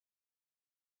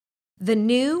The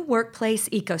New Workplace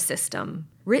Ecosystem,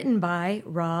 written by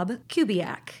Rob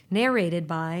Kubiak, narrated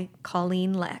by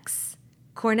Colleen Lex.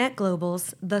 Cornet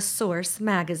Global's The Source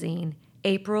magazine,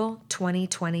 April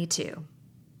 2022.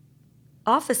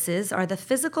 Offices are the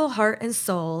physical heart and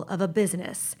soul of a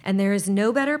business, and there is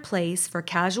no better place for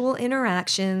casual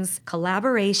interactions,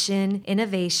 collaboration,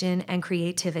 innovation, and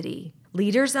creativity.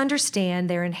 Leaders understand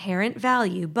their inherent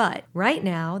value, but right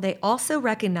now they also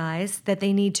recognize that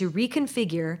they need to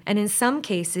reconfigure and in some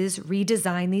cases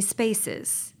redesign these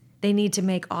spaces. They need to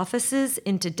make offices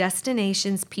into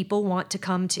destinations people want to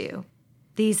come to.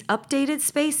 These updated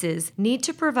spaces need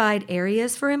to provide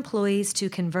areas for employees to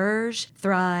converge,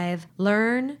 thrive,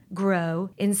 learn, grow,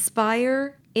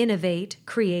 inspire, innovate,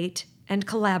 create, and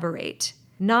collaborate.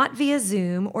 Not via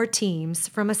Zoom or Teams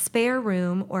from a spare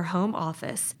room or home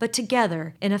office, but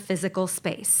together in a physical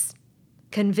space.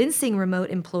 Convincing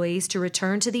remote employees to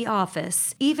return to the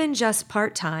office, even just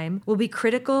part-time, will be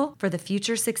critical for the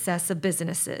future success of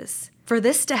businesses. For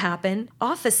this to happen,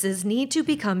 offices need to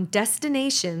become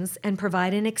destinations and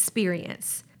provide an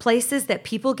experience, places that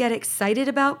people get excited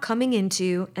about coming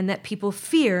into and that people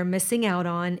fear missing out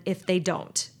on if they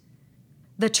don't.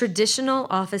 The traditional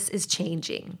office is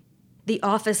changing. The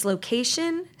office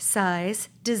location, size,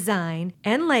 design,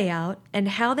 and layout, and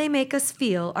how they make us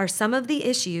feel are some of the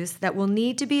issues that will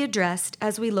need to be addressed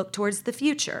as we look towards the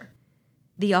future.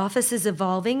 The office is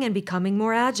evolving and becoming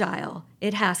more agile.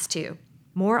 It has to.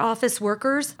 More office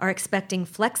workers are expecting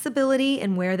flexibility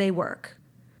in where they work.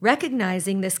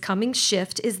 Recognizing this coming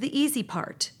shift is the easy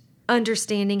part.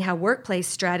 Understanding how workplace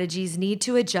strategies need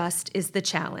to adjust is the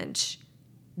challenge.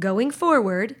 Going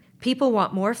forward, people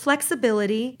want more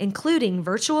flexibility, including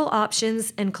virtual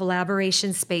options and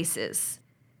collaboration spaces.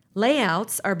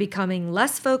 Layouts are becoming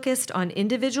less focused on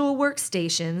individual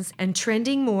workstations and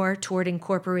trending more toward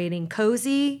incorporating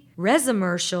cozy,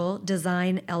 resumercial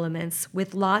design elements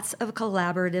with lots of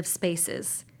collaborative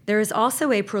spaces. There is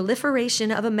also a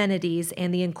proliferation of amenities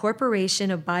and the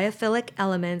incorporation of biophilic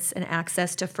elements and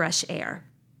access to fresh air.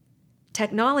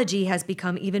 Technology has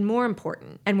become even more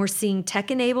important, and we're seeing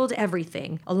tech-enabled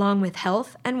everything, along with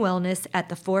health and wellness at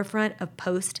the forefront of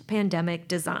post-pandemic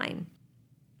design.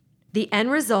 The end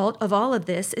result of all of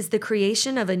this is the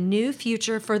creation of a new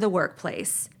future for the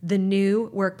workplace, the new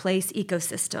workplace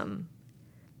ecosystem.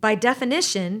 By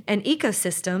definition, an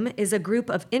ecosystem is a group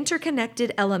of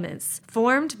interconnected elements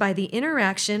formed by the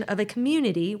interaction of a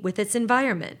community with its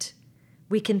environment.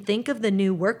 We can think of the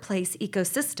new workplace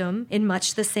ecosystem in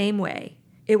much the same way.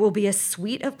 It will be a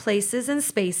suite of places and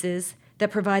spaces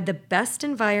that provide the best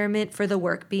environment for the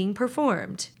work being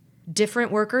performed.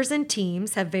 Different workers and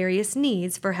teams have various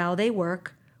needs for how they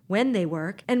work, when they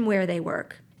work, and where they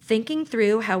work. Thinking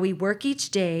through how we work each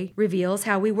day reveals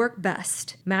how we work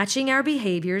best, matching our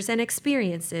behaviors and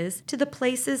experiences to the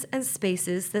places and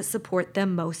spaces that support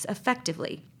them most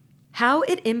effectively. How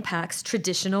it impacts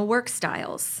traditional work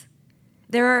styles.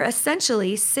 There are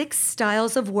essentially 6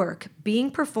 styles of work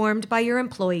being performed by your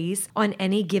employees on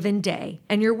any given day,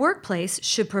 and your workplace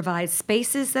should provide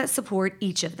spaces that support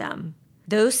each of them.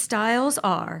 Those styles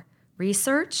are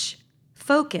research,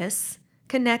 focus,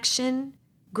 connection,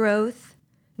 growth,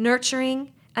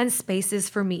 nurturing, and spaces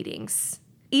for meetings.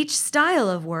 Each style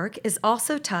of work is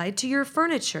also tied to your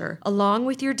furniture, along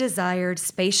with your desired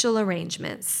spatial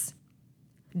arrangements.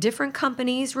 Different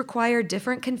companies require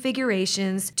different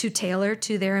configurations to tailor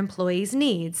to their employees'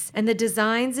 needs, and the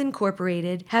designs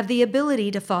incorporated have the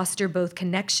ability to foster both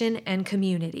connection and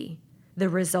community. The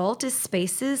result is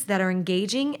spaces that are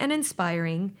engaging and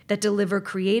inspiring, that deliver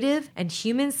creative and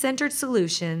human-centered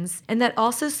solutions, and that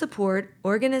also support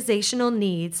organizational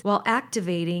needs while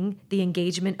activating the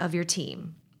engagement of your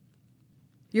team.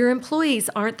 Your employees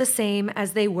aren't the same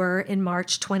as they were in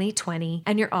March 2020,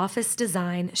 and your office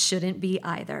design shouldn't be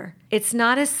either. It's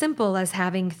not as simple as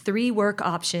having 3 work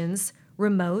options: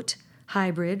 remote,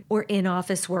 hybrid, or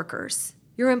in-office workers.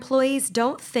 Your employees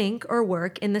don't think or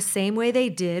work in the same way they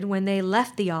did when they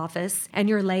left the office, and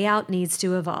your layout needs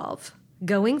to evolve.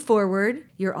 Going forward,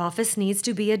 your office needs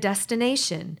to be a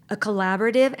destination, a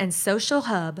collaborative and social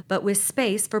hub, but with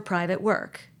space for private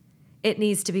work. It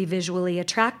needs to be visually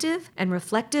attractive and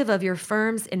reflective of your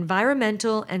firm's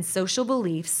environmental and social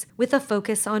beliefs with a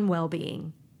focus on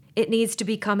well-being. It needs to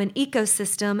become an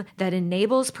ecosystem that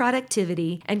enables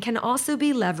productivity and can also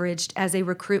be leveraged as a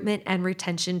recruitment and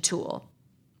retention tool.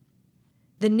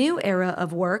 The new era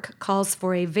of work calls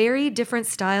for a very different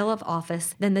style of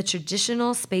office than the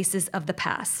traditional spaces of the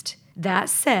past. That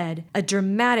said, a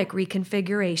dramatic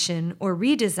reconfiguration or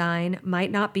redesign might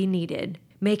not be needed.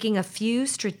 Making a few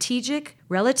strategic,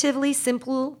 relatively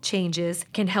simple changes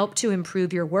can help to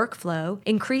improve your workflow,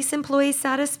 increase employee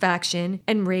satisfaction,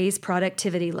 and raise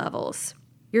productivity levels.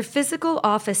 Your physical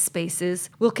office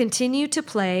spaces will continue to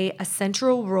play a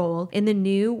central role in the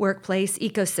new workplace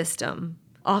ecosystem.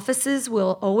 Offices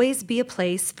will always be a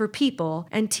place for people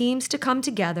and teams to come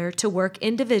together to work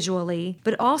individually,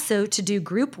 but also to do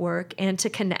group work and to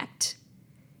connect.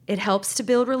 It helps to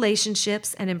build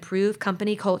relationships and improve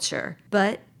company culture,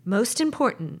 but most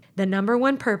important, the number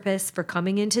one purpose for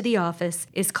coming into the office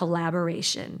is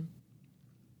collaboration.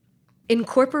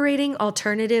 Incorporating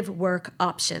alternative work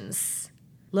options.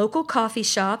 Local coffee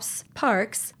shops,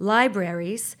 parks,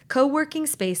 libraries, co-working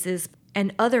spaces,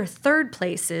 and other third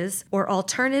places or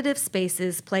alternative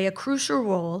spaces play a crucial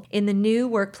role in the new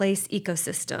workplace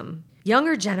ecosystem.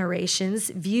 Younger generations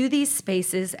view these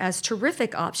spaces as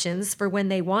terrific options for when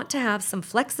they want to have some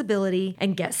flexibility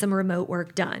and get some remote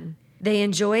work done. They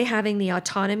enjoy having the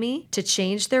autonomy to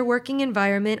change their working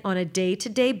environment on a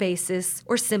day-to-day basis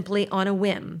or simply on a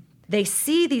whim. They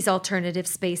see these alternative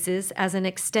spaces as an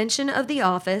extension of the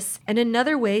office and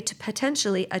another way to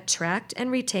potentially attract and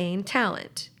retain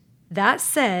talent. That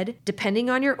said, depending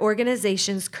on your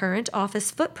organization's current office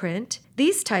footprint,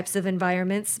 these types of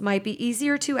environments might be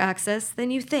easier to access than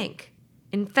you think.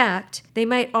 In fact, they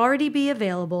might already be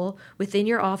available within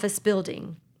your office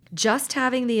building. Just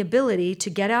having the ability to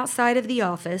get outside of the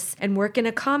office and work in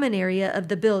a common area of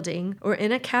the building or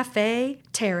in a cafe,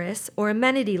 terrace, or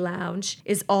amenity lounge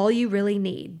is all you really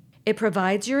need. It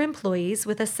provides your employees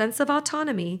with a sense of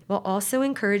autonomy while also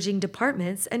encouraging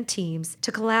departments and teams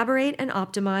to collaborate and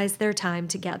optimize their time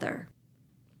together.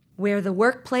 Where the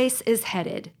workplace is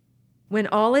headed. When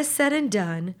all is said and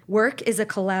done, work is a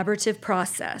collaborative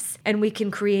process, and we can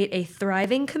create a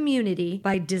thriving community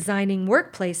by designing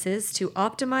workplaces to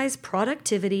optimize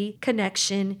productivity,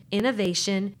 connection,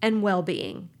 innovation, and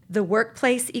well-being. The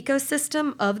workplace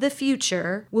ecosystem of the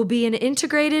future will be an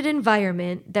integrated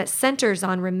environment that centers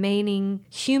on remaining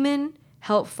human,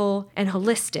 helpful, and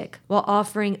holistic while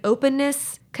offering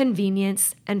openness,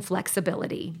 convenience, and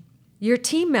flexibility. Your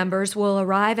team members will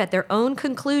arrive at their own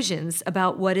conclusions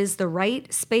about what is the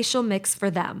right spatial mix for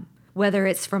them, whether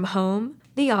it's from home,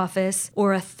 the office,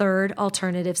 or a third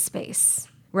alternative space.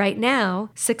 Right now,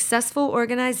 successful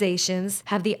organizations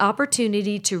have the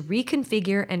opportunity to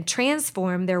reconfigure and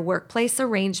transform their workplace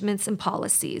arrangements and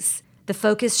policies. The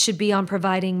focus should be on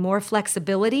providing more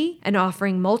flexibility and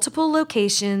offering multiple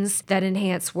locations that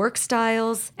enhance work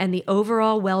styles and the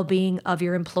overall well-being of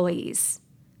your employees.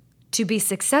 To be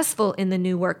successful in the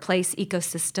new workplace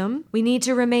ecosystem, we need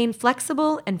to remain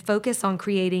flexible and focus on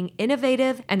creating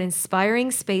innovative and inspiring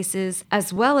spaces,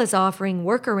 as well as offering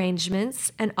work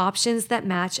arrangements and options that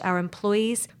match our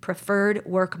employees' preferred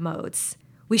work modes.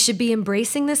 We should be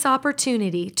embracing this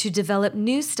opportunity to develop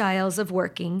new styles of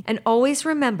working and always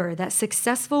remember that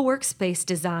successful workspace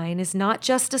design is not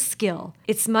just a skill,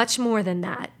 it's much more than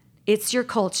that. It's your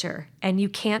culture, and you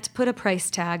can't put a price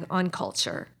tag on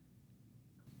culture.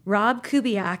 Rob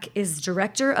Kubiak is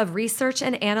Director of Research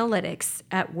and Analytics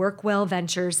at Workwell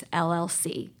Ventures,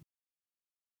 LLC.